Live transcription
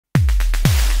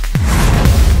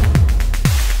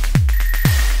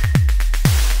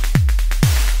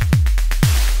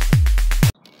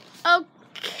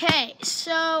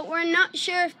not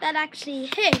sure if that actually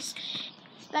hit,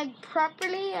 like,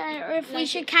 properly, or if we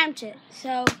should count it.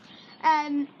 So,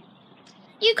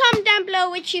 you comment down below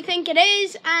which you think it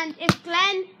is, and if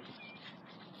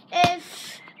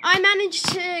I manage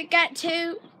to get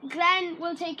 2, Glenn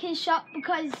will take his shot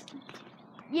because,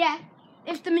 yeah,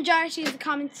 if the majority of the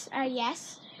comments are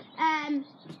yes. And,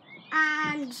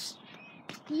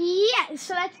 yeah,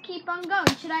 so let's keep on going.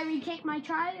 Should I retake my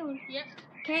try? Or? Yep.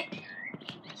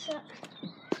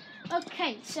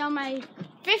 Okay, so my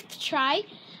 5th try,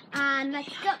 and let's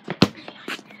go.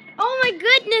 Oh my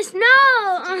goodness,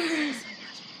 no!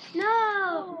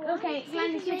 No! Okay,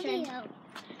 Glenn, it's your turn.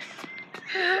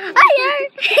 Hi there!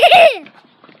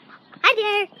 Hi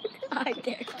there! Hi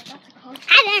there.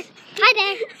 Hi there! Hi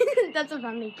there! That's a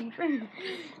family keeper. Hi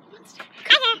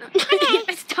there! Hi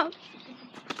there! Stop.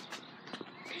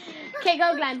 Okay,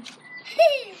 go, Glenn.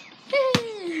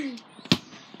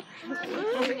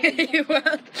 Okay,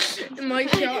 well, my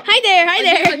shot. Hi there, hi I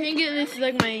there. think this is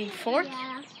like my 4th.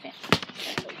 Yeah.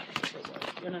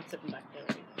 You're not sitting back there.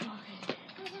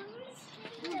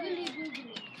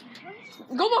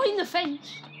 Go behind the fence.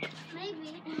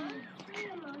 Maybe.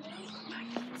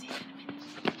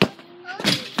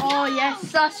 Oh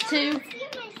yes, that's 2.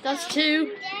 That's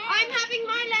 2. I'm having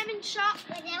my lemon shot.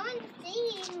 But I want to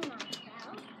see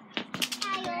myself.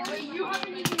 You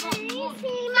haven't even got one.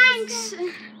 Thanks.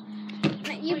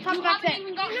 You pop You back haven't there.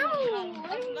 even got No, I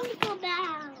want to go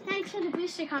down. Thanks for the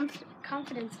boost of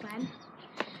confidence, Glenn.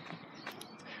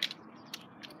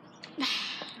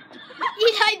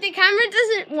 The camera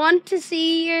doesn't want to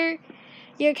see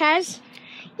your cars.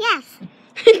 Yes.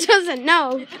 It doesn't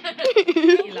know.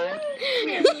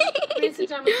 Please sit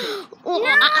down with me. Oh,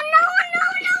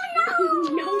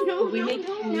 No. We make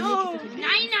no. 9.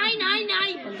 9.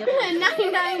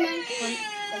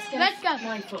 Let's go.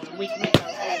 9 foot. We can make our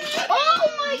own. Oh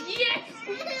my! Yes!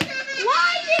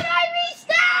 Why did I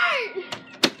restart?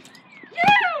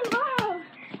 No!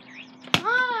 Oh,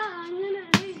 I'm gonna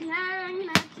lose now. I'm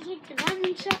gonna have to take the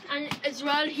lemon shot. And as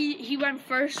well, he went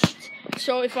first.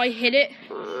 So if I hit it,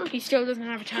 he still doesn't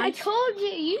have a I chance. told you,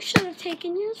 you should have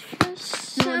taken yours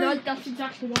first. No, that's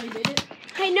exactly why I did it.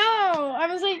 I know. I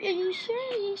was like, are you sure?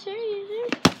 Are you sure? Are you sure?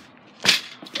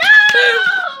 Boom!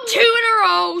 No! 2 in a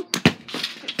row.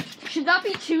 Should that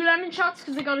be 2 lemon shots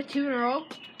because I got a 2 in a row?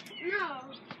 No.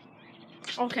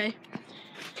 Okay.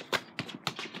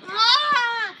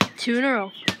 Ah! 2 in a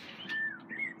row.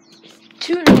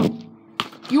 2 in a row.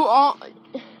 You are.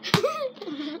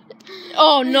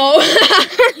 Oh no.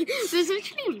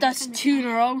 That's 2 in a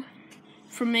row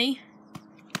from me.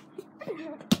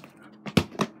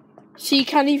 So you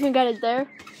can't even get it there.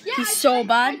 Yeah, He's so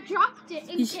bad. I dropped it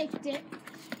and He's- kicked it.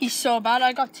 He's so bad.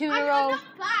 I got 2 in a row. not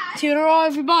bad. 2 in a row,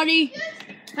 everybody.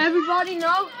 Everybody,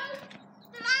 no.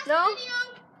 The last No? video,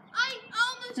 I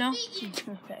almost No. beat you.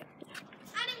 Okay.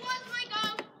 And it was my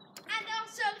goal. And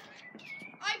also,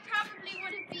 I probably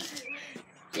would have beaten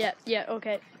you. Yeah.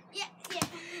 Okay. Yeah.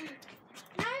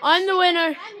 Now I'm the winner.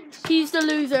 lemon shot. He's the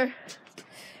loser.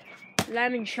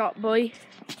 Lemon shot, boy.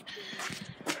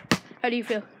 How do you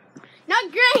feel?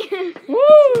 Not great.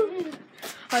 Woo!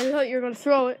 I thought you were gonna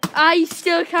throw it. I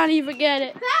still can't even get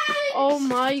it. Thanks. Oh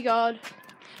my god.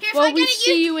 Here, if Well, I we get it,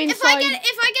 see you If I inside. get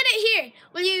it here,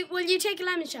 will you take a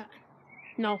lemon shot?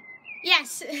 No.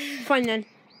 Yes. Fine then.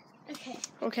 Okay.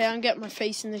 Okay, I'm getting my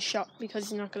face in this shot because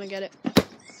he's not gonna get it.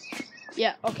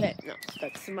 Yeah, okay. No,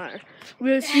 that's the matter.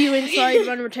 We'll see you inside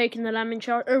when we're taking the lemon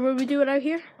shot. Or will we do it out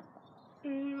here?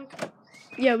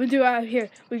 Yeah, we'll do it out here.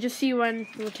 We'll just see you when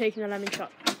we're taking the lemon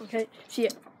shot. Okay? See ya.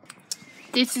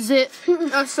 This is it.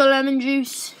 That's the lemon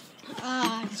juice.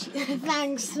 Ah,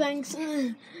 thanks.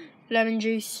 Lemon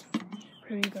juice.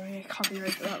 Are you gonna get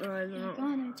copyright for that, right?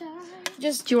 Or not?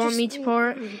 Just. Do you want me to pour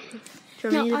it? Do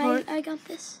you want me to pour it? I got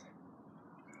this.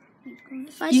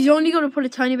 You're only gonna put a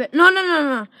tiny bit.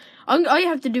 No. I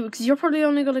have to do it because you're probably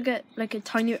only gonna get like a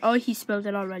tiny. Oh, he spilled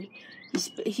it already.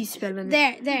 He's spilling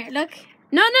it. There. Look.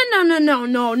 No. Can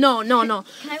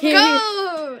I Here,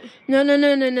 go? No.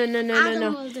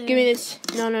 Adam will do Give me it. this.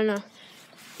 No.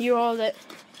 You hold it.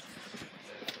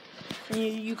 And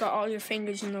you got all your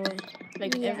fingers in the way,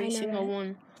 like Yeah, I every know, single right?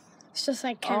 one. It's just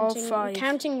like All counting. 5.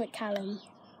 Counting with Callum.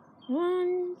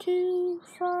 1, 2,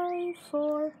 5,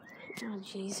 4. Oh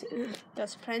jeez.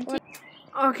 That's plenty.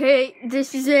 Okay,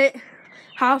 this is it.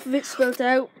 Half of it spilled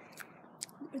out.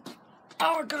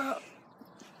 Oh god.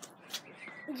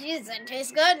 Jeez, that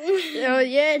tastes good. Oh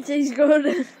yeah, it tastes good.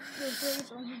 Okay,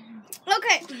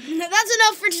 that's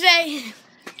enough for today.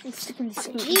 I'm sticking the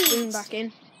spoon Jeez. back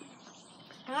in.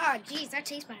 Oh, jeez, that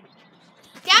tastes bad.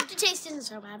 The aftertaste isn't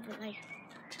so bad, but like.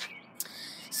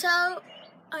 So,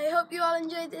 I hope you all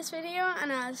enjoyed this video,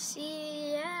 and I'll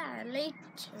see ya later.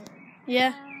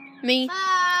 Yeah. Me.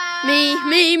 Bye.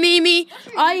 Me.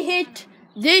 I hit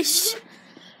this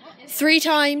 3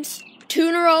 times. 2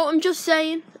 in a row. I'm just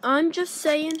saying.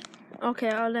 Okay,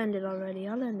 I'll end it already.